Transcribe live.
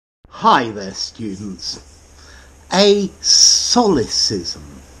Hi there, students. A solecism.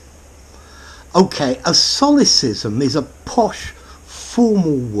 Okay, a solecism is a posh,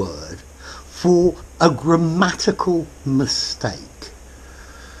 formal word for a grammatical mistake.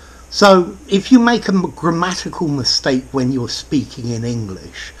 So, if you make a grammatical mistake when you're speaking in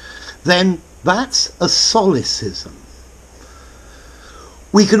English, then that's a solecism.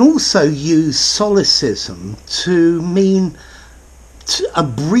 We can also use solecism to mean a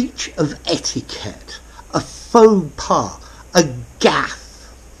breach of etiquette, a faux pas, a gaffe,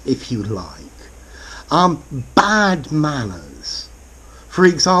 if you like, bad manners. For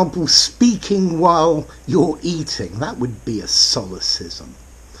example, speaking while you're eating, that would be a solecism.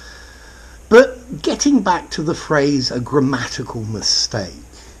 But getting back to the phrase a grammatical mistake,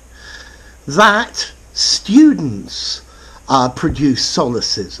 that students produce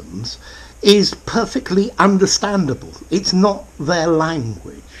solecisms is perfectly understandable. It's not their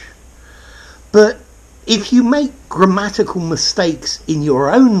language. But if you make grammatical mistakes in your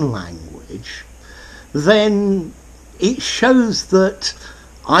own language, then it shows that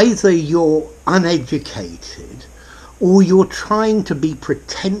either you're uneducated or you're trying to be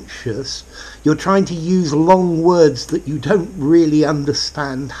pretentious, you're trying to use long words that you don't really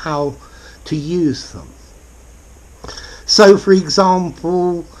understand how to use them. So, for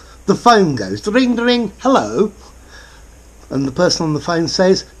example, the phone goes, ding, ding, hello, and the person on the phone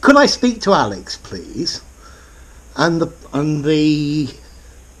says, could I speak to Alex, please? And the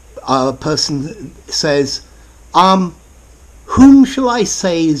person says, whom shall I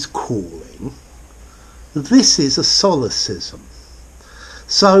say is calling? This is a solecism.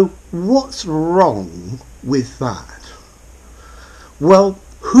 So what's wrong with that? Well,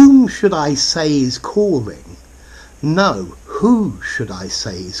 whom should I say is calling? No, who should I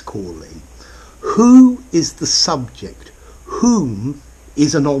say is calling? Who is the subject? Whom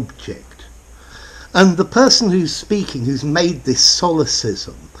is an object? And the person who's speaking, who's made this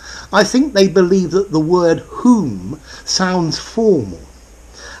solecism, I think they believe that the word whom sounds formal,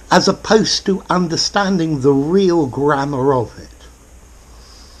 as opposed to understanding the real grammar of it.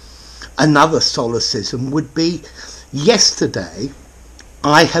 Another solecism would be, yesterday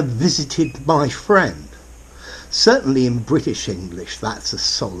I have visited my friend. Certainly in British English that's a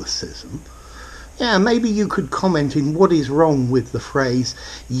solecism. Yeah, maybe you could comment in what is wrong with the phrase,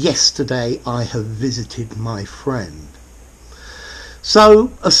 yesterday I have visited my friend. So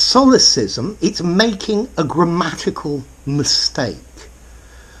a solecism, it's making a grammatical mistake.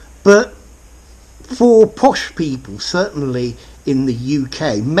 But for posh people, certainly in the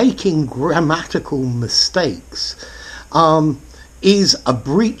UK, making grammatical mistakes is a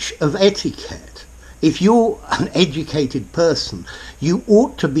breach of etiquette. If you're an educated person, you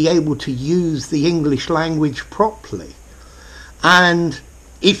ought to be able to use the English language properly. And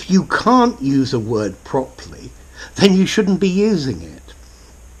if you can't use a word properly, then you shouldn't be using it.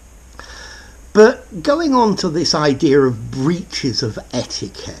 But going on to this idea of breaches of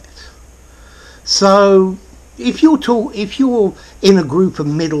etiquette. So if you're in a group of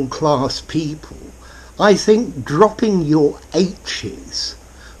middle class people, I think dropping your H's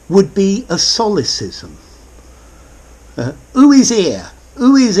would be a solecism. Who is here?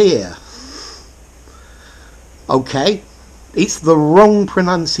 Who is here? Okay, it's the wrong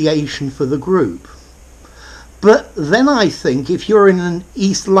pronunciation for the group. But then I think if you're in an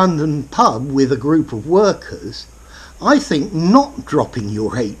East London pub with a group of workers, I think not dropping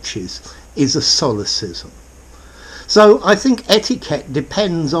your H's is a solecism. So I think etiquette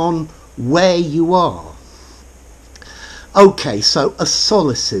depends on where you are. Okay, so a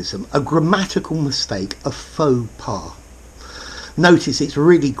solecism, a grammatical mistake, a faux pas. Notice it's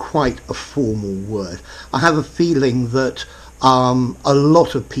really quite a formal word. I have a feeling that a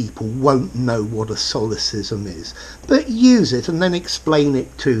lot of people won't know what a solecism is, but use it and then explain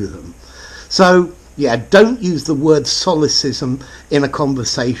it to them. So, yeah, don't use the word solecism in a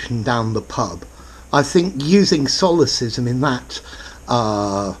conversation down the pub. I think using solecism in that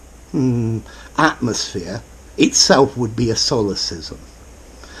atmosphere itself would be a solecism.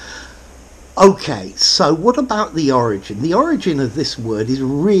 Okay, so what about the origin? The origin of this word is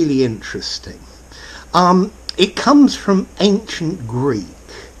really interesting. It comes from ancient Greek,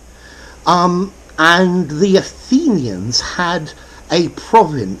 and the Athenians had a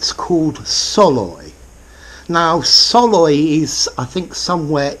province called Soloi. Now, Soloi is, I think,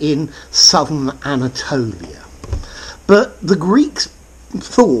 somewhere in southern Anatolia. But the Greeks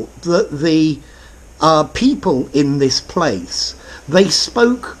thought that the people in this place, they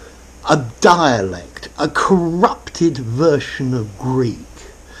spoke a dialect, a corrupted version of Greek,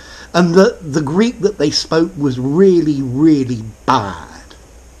 and that the Greek that they spoke was really, really bad.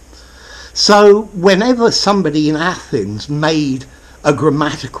 So whenever somebody in Athens made a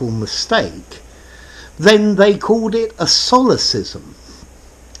grammatical mistake, then they called it a solecism.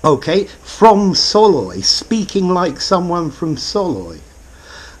 Okay, from Soloi, speaking like someone from Soloi.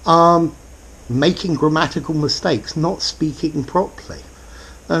 Making grammatical mistakes, not speaking properly.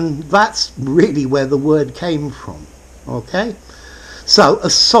 And that's really where the word came from. Okay? So, a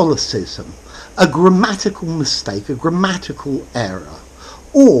solecism, a grammatical mistake, a grammatical error,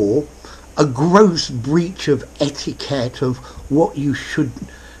 or a gross breach of etiquette of what you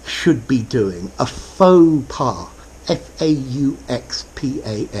should be doing, a faux pas.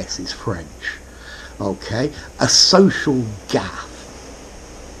 Fauxpas is French. Okay, a social gaffe.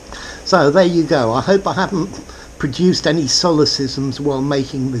 So there you go. I hope I haven't produced any solecisms while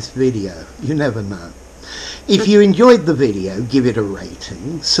making this video. You never know. If you enjoyed the video, give it a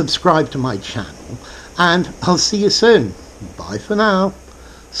rating, subscribe to my channel, and I'll see you soon. Bye for now.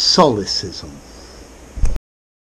 Solecism.